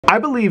I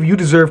believe you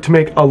deserve to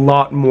make a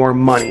lot more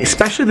money,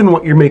 especially than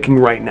what you're making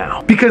right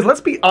now. Because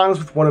let's be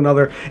honest with one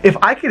another, if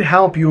I could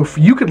help you, if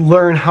you could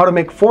learn how to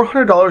make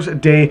 $400 a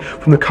day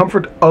from the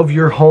comfort of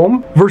your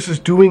home versus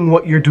doing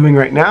what you're doing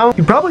right now,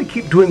 you'd probably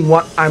keep doing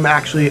what I'm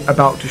actually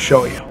about to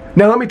show you.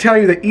 Now let me tell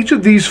you that each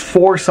of these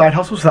 4 side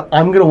hustles that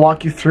I'm gonna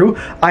walk you through,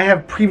 I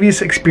have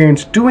previous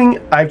experience doing.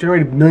 I've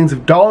generated millions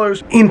of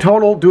dollars in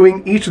total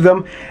doing each of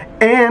them.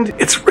 And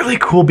it's really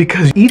cool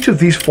because each of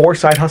these 4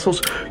 side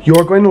hustles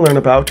you're going to learn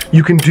about,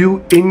 you can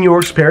do in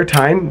your spare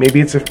time. Maybe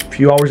it's a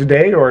few hours a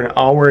day or an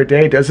hour a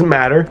day, doesn't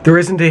matter. There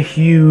isn't a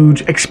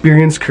huge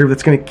experience curve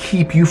that's gonna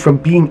keep you from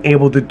being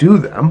able to do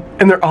them.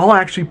 And they're all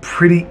actually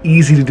pretty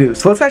easy to do.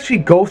 So let's actually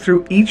go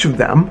through each of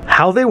them,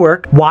 how they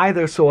work, why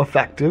they're so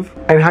effective,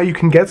 and how you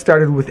can get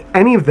started with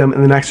any of them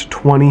in the next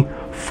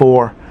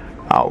 24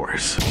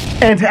 hours.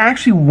 And to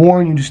actually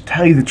warn you, just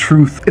tell you the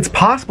truth, it's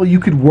possible you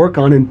could work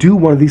on and do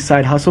one of these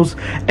side hustles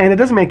and it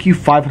doesn't make you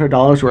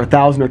 $500 or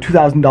 $1,000 or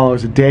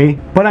 $2,000 a day,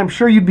 but I'm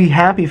sure you'd be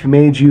happy if it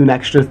made you an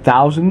extra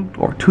 $1,000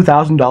 or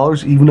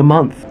 $2,000 even a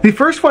month. The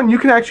first one you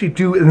can actually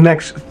do in the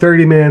next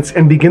 30 minutes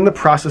and begin the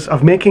process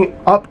of making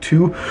up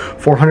to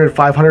 $400,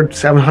 $500,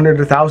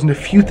 $700, $1,000, a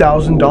few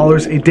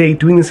 $1,000s a day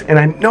doing this. And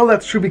I know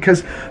that's true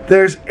because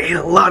there's a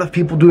lot of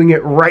people doing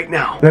it right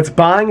now. That's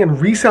buying and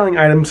reselling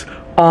items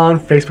on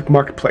Facebook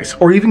Marketplace,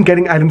 or even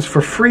getting items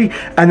for free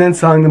and then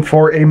selling them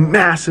for a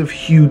massive,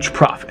 huge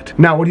profit.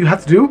 Now, what do you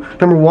have to do?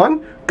 Number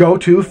 1, go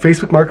to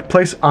Facebook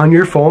Marketplace on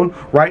your phone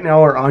right now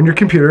or on your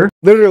computer.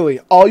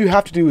 Literally, all you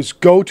have to do is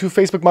go to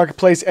Facebook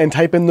Marketplace and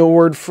type in the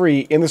word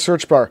free in the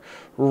search bar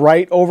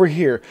right over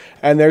here.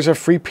 And there's a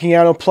free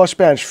piano plush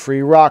bench,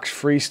 free rocks,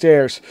 free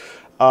stairs,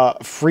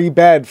 free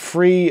bed,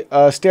 free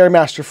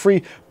Stairmaster,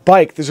 free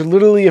bike. There's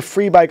literally a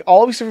free bike.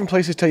 All these different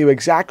places tell you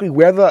exactly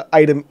where the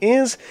item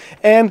is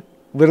and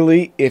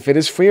literally if it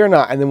is free or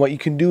not. And then what you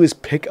can do is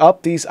pick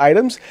up these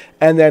items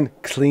and then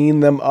clean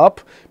them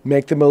up,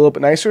 make them a little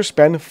bit nicer,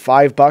 spend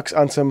 $5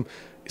 on some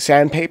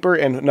sandpaper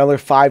and another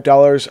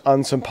 $5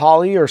 on some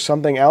poly or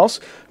something else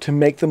to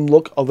make them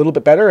look a little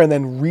bit better, and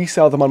then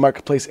resell them on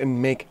Marketplace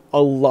and make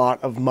a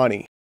lot of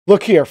money.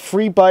 Look here,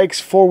 free bikes,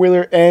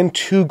 4-wheeler, and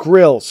 2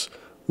 grills.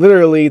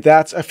 Literally,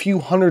 that's a few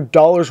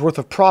 $100s worth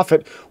of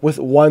profit with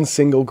one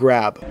single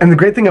grab. And the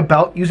great thing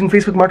about using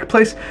Facebook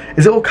Marketplace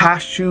is it will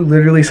cost you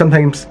literally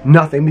sometimes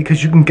nothing,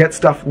 because you can get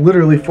stuff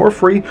literally for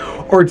free,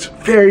 or it's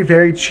very,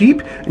 very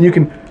cheap, and you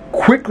can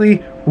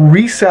quickly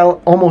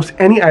resell almost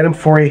any item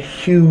for a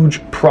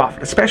huge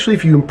profit, especially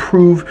if you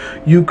improve,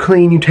 you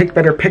clean, you take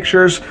better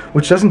pictures,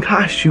 which doesn't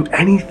cost you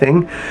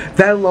anything.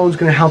 That alone is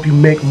going to help you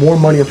make more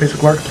money on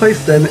Facebook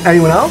Marketplace than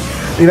anyone else.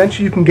 And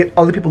eventually you can get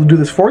other people to do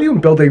this for you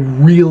and build a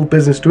real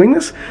business doing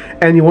this,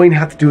 and you won't even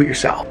have to do it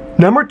yourself.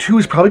 Number 2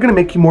 is probably going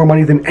to make you more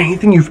money than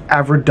anything you've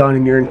ever done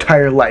in your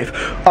entire life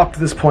up to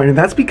this point, and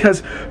that's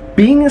because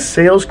being a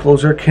sales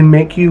closer can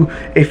make you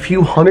a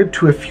few $100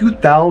 to a few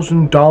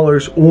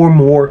 $1,000s or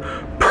more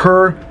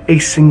per a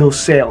single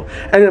sale.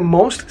 And in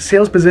most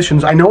sales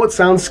positions, I know it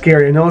sounds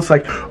scary, I know it's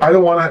like, I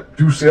don't want to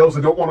do sales,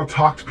 I don't want to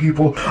talk to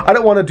people, I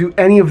don't want to do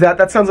any of that,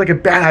 that sounds like a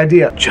bad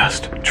idea.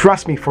 Just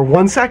trust me for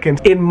 1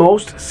 second. In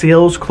most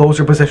sales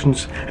closer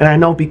positions, and I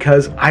know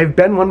because I've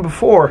been one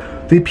before,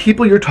 the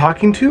people you're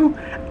talking to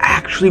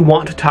actually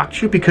want to talk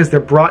to you because they're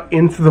brought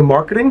in through the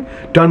marketing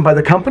done by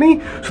the company.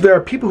 So there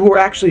are people who are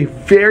actually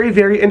very,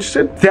 very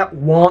interested that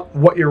want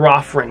what you're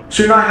offering.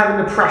 So you're not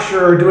having to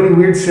pressure or do any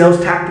weird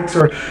sales tactics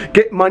or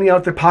get money out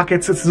of their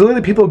pockets. It's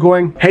literally people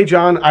going, hey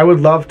John, I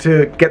would love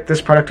to get this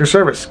product or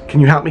service.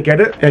 Can you help me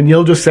get it? And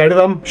you'll just say to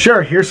them,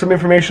 sure, here's some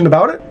information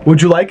about it. Would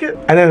you like it?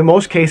 And then in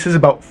most cases,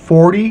 about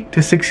 40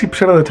 to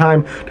 60% of the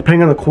time,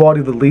 depending on the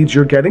quality of the leads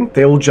you're getting,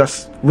 they will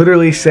just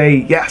literally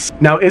say yes.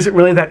 Now, is it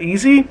really that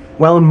easy?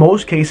 Well, in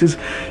most cases,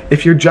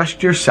 if you're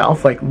just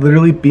yourself, like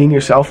literally being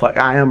yourself, like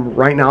I am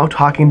right now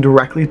talking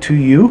directly to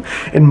you,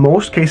 in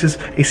most cases,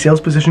 a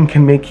sales position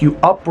can make you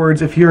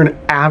upwards. If you're an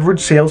average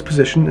sales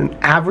position, an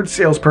average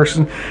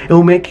salesperson, it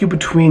will make you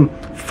between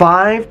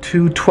 $5,000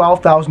 to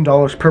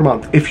 $12,000 per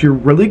month. If you're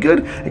really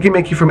good, it can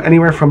make you from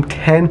anywhere from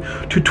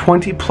 $10,000 to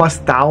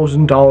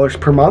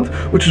 $20,000+ per month,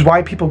 which is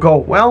why people go,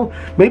 well,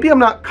 maybe I'm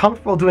not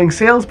comfortable doing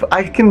sales, but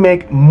I can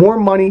make more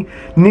money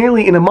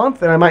nearly in a month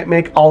than I might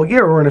make all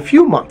year or in a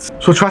few months.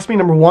 So trust me,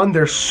 number 1,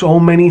 there's so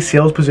many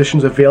sales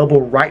positions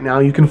available right now.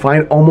 You can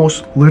find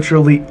almost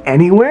literally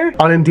anywhere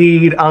on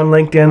Indeed, on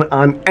LinkedIn,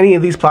 on any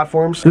of these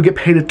platforms. You'll get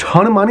paid a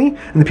ton of money,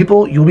 and the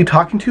people you'll be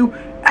talking to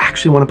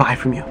actually want to buy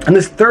from you. And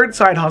this third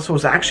side hustle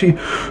is actually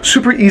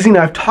super easy.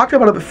 Now, I've talked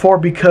about it before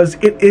because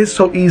it is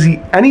so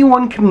easy.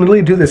 Anyone can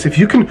literally do this. If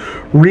you can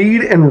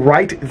read and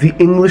write the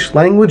English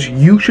language,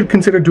 you should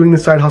consider doing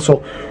this side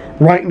hustle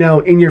right now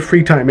in your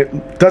free time.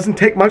 It doesn't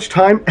take much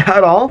time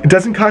at all. It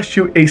doesn't cost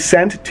you a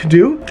cent to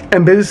do,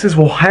 and businesses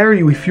will hire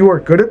you if you are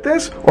good at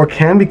this or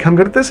can become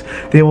good at this.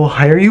 They will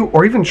hire you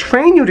or even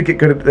train you to get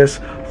good at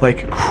this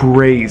like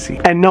crazy.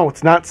 And no,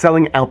 it's not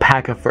selling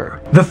alpaca fur.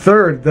 The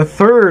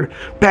third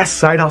best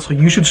side hustle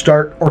you should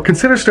start or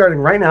consider starting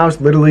right now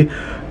is literally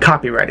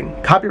copywriting.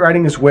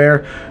 Copywriting is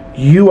where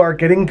you are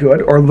getting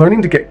good or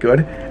learning to get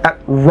good at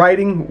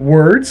writing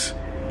words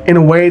in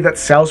a way that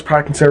sells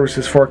product and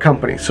services for a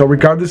company. So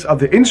regardless of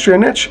the industry or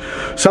niche,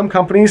 some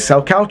companies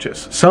sell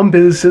couches, some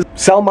businesses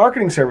sell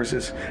marketing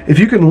services. If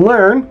you can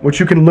learn, which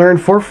you can learn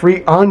for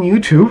free on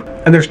YouTube,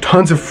 and there's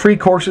tons of free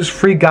courses,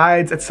 free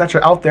guides, etc.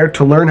 out there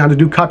to learn how to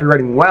do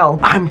copywriting well,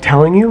 I'm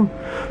telling you,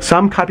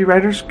 some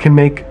copywriters can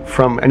make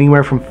from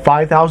anywhere from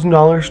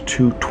 $5,000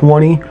 to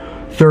 $20,000,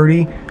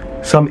 $30,000.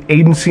 Some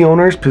agency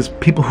owners, because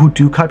people who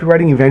do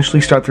copywriting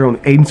eventually start their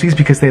own agencies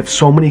because they have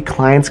so many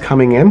clients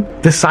coming in.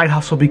 This side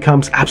hustle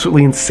becomes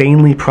absolutely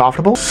insanely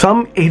profitable.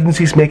 Some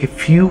agencies make a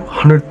few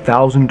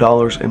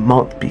 $100,000 a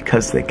month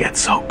because they get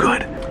so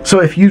good.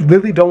 So if you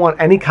literally don't want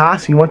any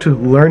costs, you want to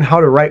learn how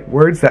to write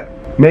words that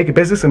make a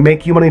business and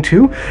make you money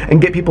too,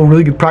 and get people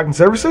really good product and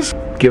services,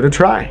 give it a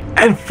try.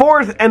 And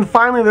fourth and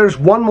finally, there's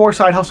one more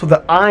side hustle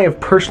that I have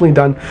personally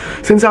done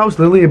since I was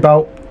literally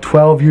about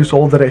 12 years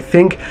old that I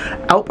think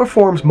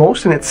outperforms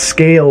most, and it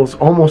scales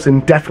almost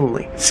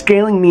indefinitely.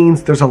 Scaling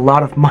means there's a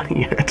lot of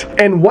money in it.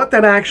 And what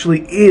that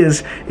actually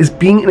is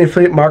being an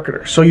affiliate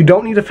marketer. So you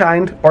don't need to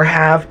find or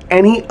have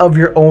any of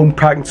your own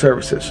product and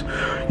services.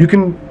 You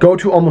can go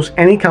to almost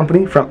any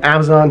company, from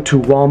Amazon to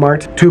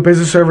Walmart to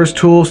business service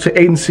tools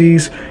to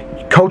agencies,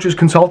 coaches,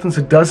 consultants,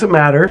 it doesn't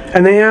matter.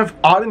 And they have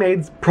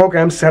automated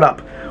programs set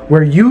up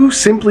where you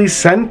simply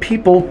send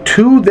people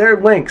to their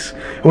links.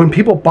 And when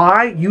people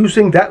buy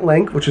using that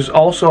link, which is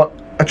also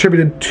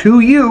attributed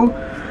to you,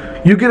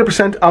 you get a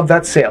 % of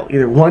that sale,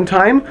 either one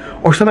time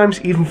or sometimes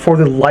even for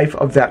the life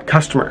of that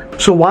customer.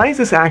 So why is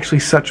this actually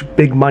such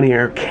big money,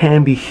 or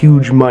can be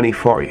huge money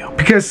for you?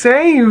 Because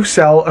say you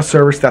sell a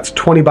service that's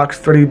 20 bucks,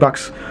 30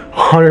 bucks,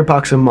 100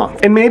 bucks a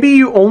month, and maybe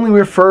you only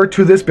refer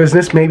to this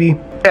business, maybe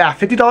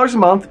 $50 a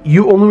month,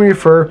 you only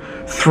refer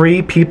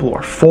 3 people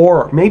or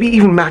 4, or maybe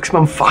even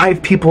maximum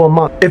 5 people a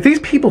month. If these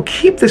people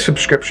keep this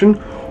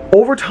subscription,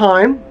 over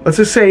time, let's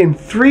just say in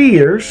 3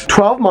 years,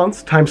 12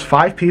 months times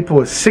 5 people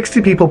is 60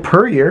 people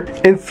per year.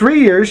 In 3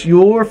 years, you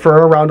will refer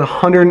around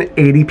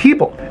 180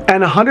 people.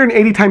 And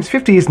 180 times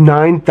 50 is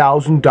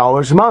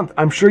 $9,000 a month.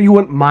 I'm sure you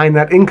wouldn't mind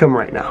that income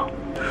right now.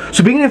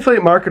 So being an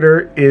affiliate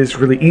marketer is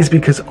really easy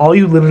because all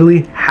you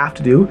literally have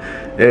to do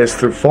is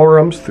through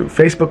forums, through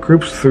Facebook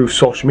groups, through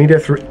social media,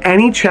 through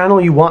any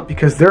channel you want,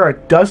 because there are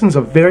dozens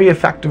of very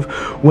effective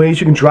ways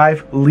you can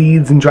drive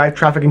leads and drive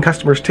traffic and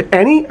customers to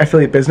any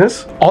affiliate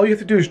business. All you have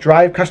to do is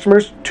drive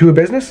customers to a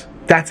business.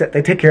 That's it.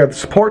 They take care of the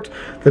support,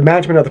 the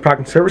management of the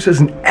product and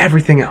services, and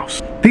everything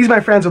else. These, my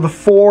friends, are the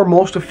 4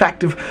 most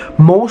effective,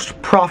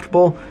 most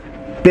profitable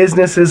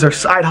businesses or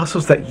side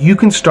hustles that you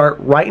can start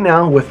right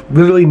now with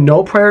literally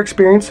no prior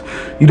experience.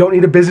 You don't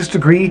need a business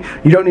degree.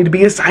 You don't need to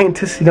be a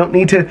scientist. You don't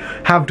need to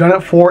have done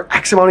it for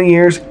X amount of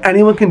years.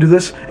 Anyone can do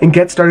this and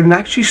get started and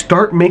actually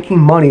start making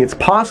money. It's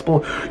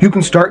possible you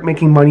can start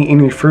making money in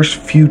your first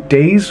few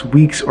days,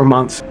 weeks, or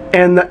months.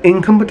 And the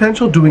income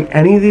potential doing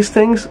any of these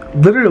things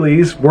literally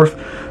is worth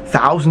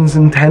thousands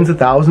and tens of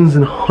thousands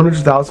and hundreds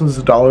of thousands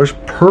of dollars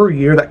per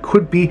year that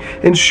could be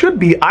and should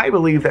be, I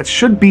believe, that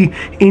should be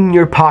in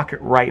your pocket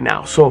right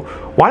now. So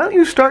why don't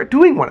you start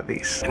doing one of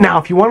these? Now,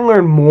 if you want to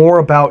learn more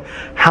about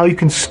how you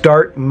can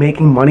start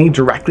making money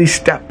directly,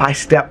 step by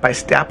step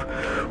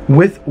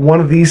with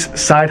one of these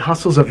side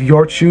hustles of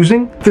your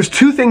choosing, there's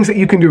 2 things that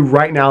you can do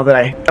right now that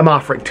I am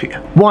offering to you.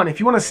 One, if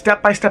you want a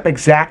step-by-step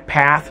exact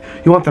path,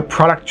 you want the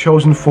product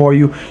chosen for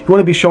you, you want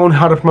to be shown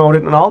how to promote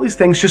it, and all these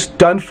things just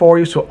done for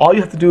you, so all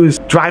you have to do is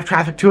drive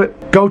traffic to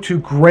it, go to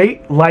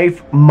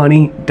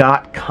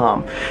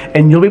greatlifemoney.com,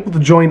 and you'll be able to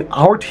join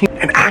our team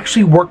and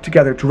actually work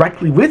together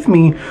directly with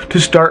me to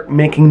start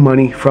making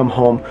money from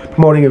home,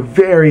 promoting a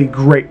very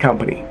great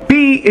company.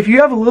 B, if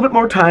you have a little bit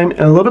more time and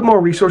a little bit more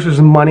resources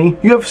and money,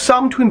 you have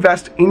some to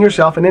invest in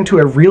yourself and into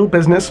a real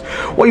business,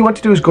 what you want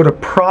to do is go to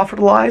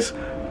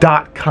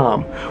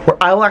Profitalize.com, where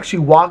I will actually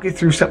walk you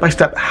through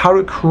step-by-step how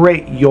to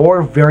create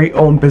your very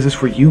own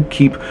business where you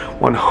keep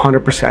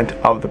 100%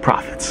 of the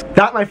profits.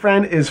 That, my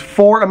friend, is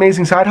 4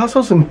 amazing side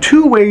hustles and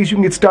 2 ways you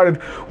can get started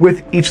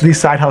with each of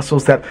these side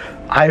hustles that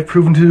I've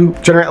proven to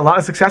generate a lot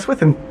of success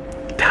with, and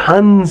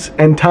tons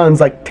and tons,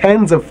 like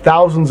tens of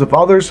thousands of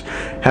others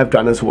have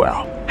done as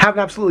well. Have an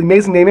absolutely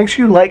amazing day. Make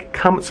sure you like,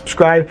 comment,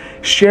 subscribe,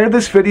 share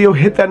this video,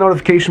 hit that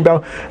notification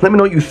bell. Let me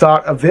know what you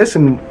thought of this,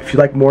 and if you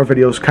like more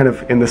videos kind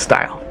of in this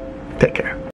style. Take care.